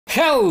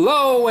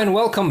Hello and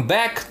welcome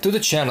back to the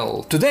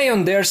channel. Today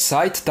on their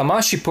site,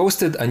 Tamashii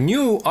posted a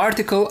new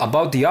article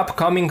about the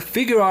upcoming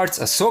Figuarts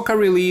Ahsoka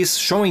release,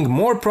 showing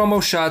more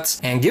promo shots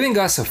and giving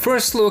us a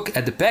first look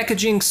at the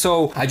packaging,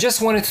 so I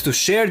just wanted to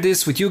share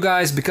this with you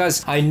guys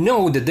because I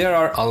know that there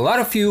are a lot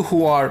of you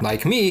who are,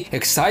 like me,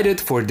 excited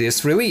for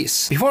this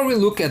release. Before we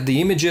look at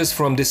the images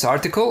from this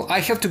article, I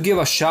have to give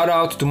a shout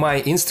out to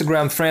my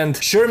Instagram friend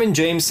Sherman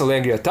James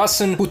Allegria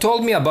Tussin, who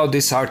told me about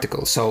this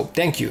article, so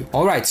thank you.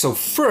 Alright, so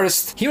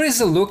first, here is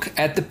a look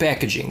at the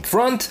packaging,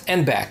 front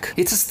and back.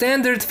 It's a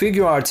standard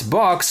Figuarts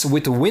box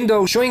with a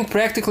window showing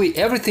practically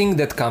everything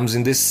that comes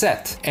in this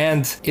set.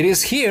 And it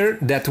is here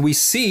that we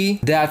see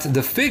that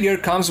the figure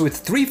comes with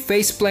 3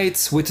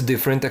 faceplates with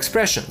different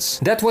expressions.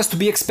 That was to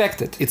be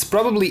expected. It's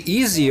probably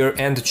easier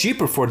and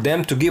cheaper for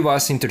them to give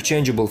us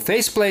interchangeable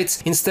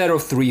faceplates instead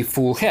of 3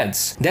 full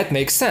heads. That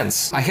makes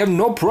sense. I have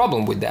no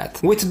problem with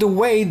that. With the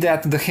way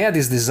that the head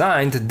is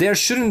designed, there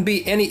shouldn't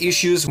be any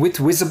issues with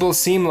visible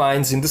seam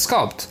lines in the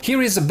sculpt.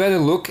 Here is a better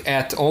look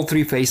at all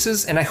 3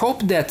 faces, and I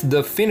hope that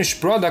the finished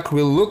product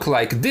will look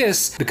like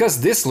this, because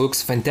this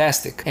looks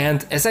fantastic.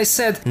 And as I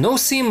said, no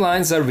seam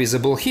lines are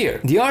visible here.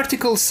 The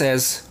article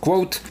says,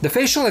 quote, "The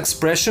facial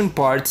expression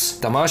parts,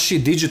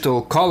 Tamashii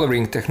digital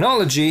coloring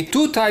technology,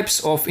 2 types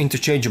of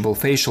interchangeable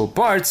facial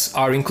parts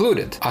are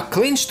included. A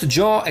clinched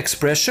jaw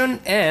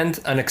expression and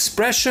an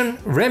expression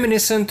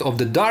reminiscent of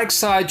the dark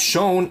side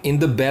shown in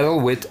the battle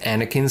with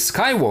Anakin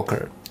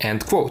Skywalker."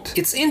 End quote.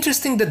 It's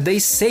interesting that they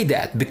say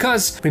that,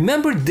 because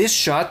remember this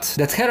shot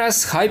that had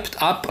us hyped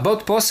up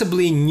about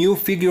possibly new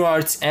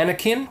Figuarts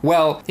Anakin?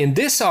 Well, in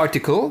this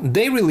article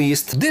they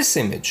released this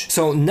image,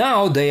 so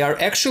now they are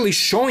actually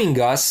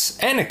showing us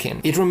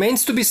Anakin. It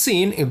remains to be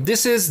seen if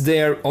this is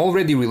their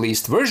already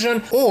released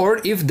version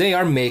or if they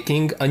are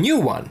making a new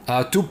one,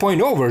 a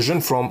 2.0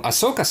 version from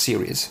Ahsoka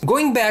series.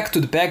 Going back to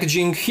the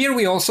packaging, here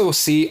we also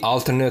see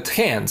alternate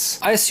hands.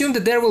 I assume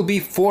that there will be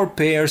 4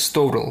 pairs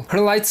total. Her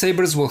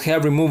lightsabers will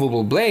have removable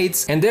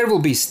blades, and there will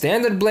be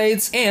standard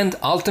blades and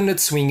alternate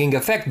swinging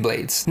effect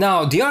blades.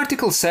 Now, the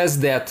article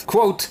says that,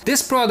 quote,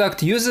 "This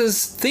product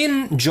uses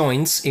thin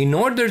joints in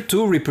order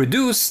to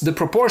reproduce the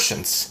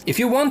proportions. If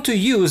you want to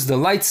use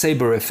the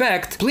lightsaber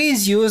effect,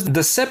 please use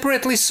the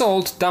separately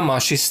sold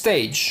Tamashii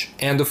stage."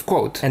 End of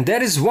quote. And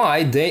that is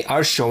why they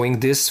are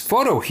showing this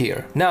photo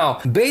here. Now,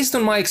 based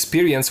on my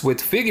experience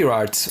with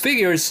Figuarts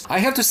figures, I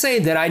have to say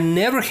that I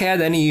never had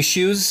any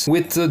issues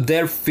with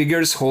their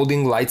figures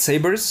holding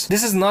lightsabers.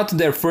 This is not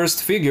their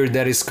first figure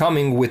that is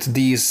coming with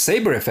these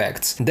saber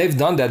effects. They've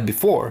done that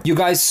before. You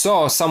guys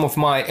saw some of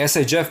my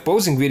SHF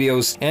posing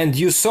videos and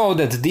you saw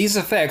that these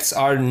effects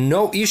are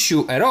no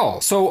issue at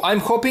all. So I'm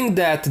hoping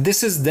that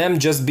this is them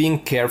just being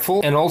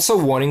careful and also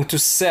wanting to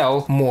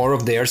sell more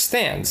of their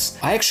stands.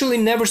 I actually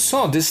never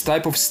saw this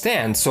type of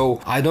stand, so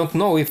I don't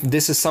know if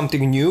this is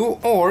something new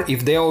or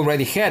if they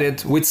already had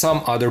it with some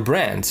other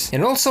brands.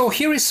 And also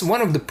here is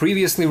one of the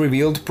previously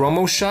revealed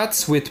promo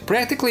shots with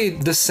practically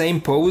the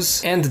same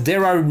pose, and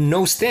there are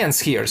no stands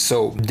here,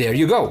 so there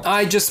you go.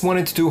 I just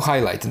wanted to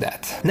highlight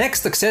that.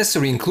 Next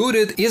accessory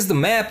included is the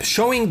map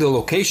showing the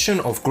location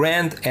of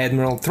Grand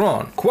Admiral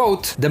Thrawn.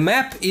 Quote, "The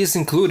map is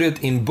included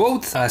in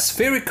both a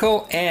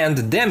spherical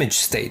and damaged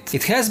state.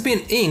 It has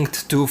been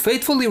inked to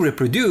faithfully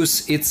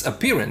reproduce its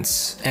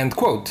appearance." End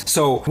quote.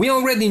 So we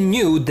already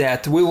knew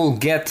that we will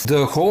get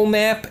the whole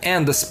map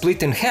and the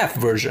split in half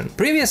version.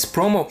 Previous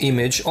promo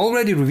image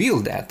already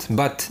revealed that,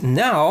 but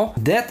now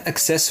that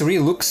accessory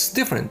looks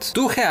different.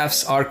 2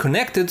 halves are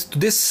connected to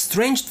this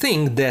strange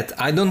thing that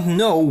I don't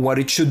know what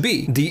it should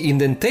be. The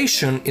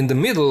indentation in the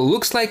middle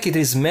looks like it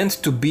is meant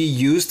to be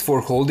used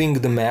for holding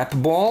the map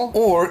ball,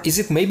 or is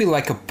it maybe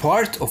like a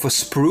part of a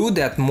sprue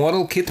that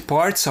model kit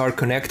parts are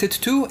connected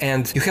to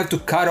and you have to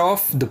cut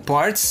off the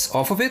parts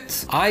off of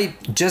it? I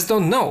just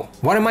don't know.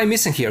 What am I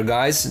missing here,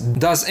 guys?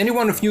 Does any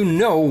one of you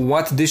know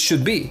what this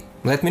should be?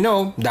 Let me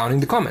know down in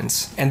the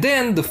comments. And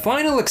then the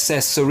final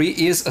accessory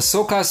is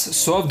Ahsoka's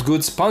soft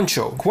goods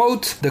poncho.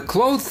 Quote, "The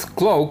cloth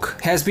cloak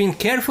has been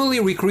carefully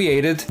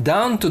recreated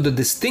down to the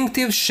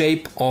distinctive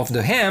shape of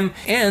the hem,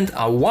 and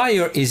a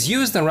wire is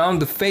used around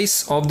the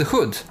face of the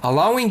hood,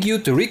 allowing you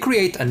to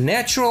recreate a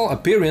natural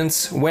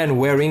appearance when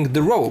wearing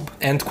the robe."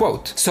 End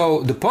quote.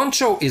 So the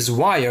poncho is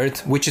wired,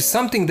 which is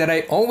something that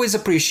I always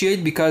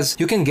appreciate because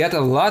you can get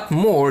a lot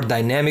more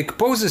dynamic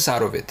poses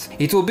out of it.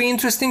 It will be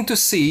interesting to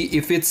see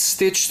if it's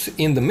stitched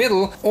in the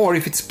middle or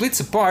if it splits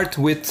apart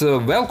with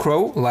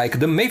Velcro like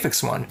the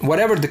Mafex one.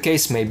 Whatever the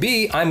case may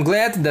be, I'm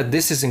glad that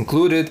this is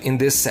included in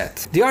this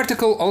set. The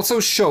article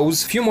also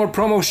shows a few more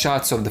promo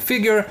shots of the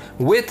figure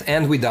with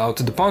and without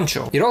the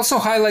poncho. It also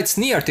highlights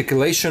knee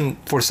articulation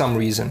for some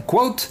reason.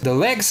 Quote, "The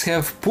legs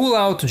have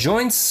pull-out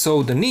joints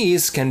so the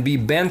knees can be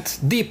bent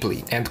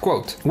deeply." End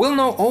quote. We'll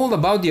know all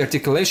about the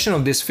articulation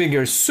of this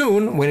figure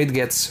soon when it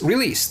gets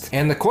released.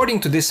 And according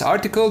to this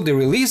article, the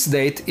release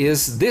date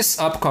is this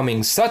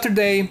upcoming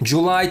Saturday,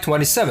 July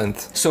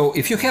 27th. So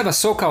if you have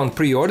Ahsoka on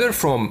pre-order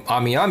from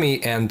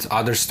AmiAmi and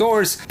other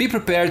stores, be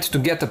prepared to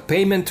get a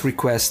payment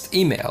request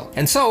email.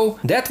 And so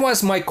that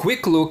was my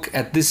quick look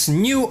at this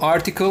new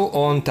article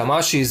on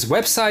Tamashii's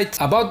website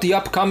about the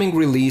upcoming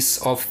release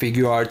of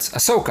Figuarts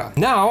Ahsoka.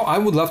 Now I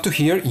would love to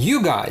hear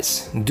you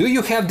guys. Do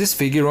you have this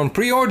figure on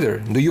pre-order?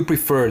 Do you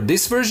prefer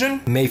this version,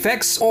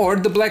 Mafex, or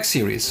the Black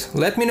Series?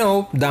 Let me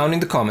know down in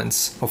the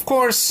comments. Of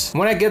course,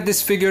 when I get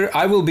this figure,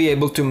 I will be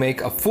able to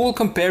make a full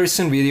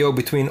comparison video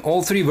between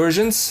all three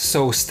versions,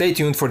 so stay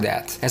tuned for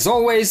that. As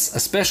always, a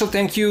special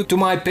thank you to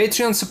my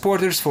Patreon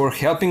supporters for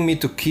helping me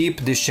to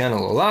keep this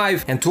channel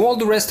alive, and to all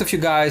the rest of you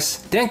guys,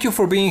 thank you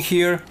for being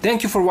here,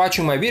 thank you for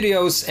watching my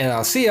videos, and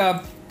I'll see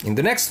ya in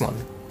the next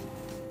one.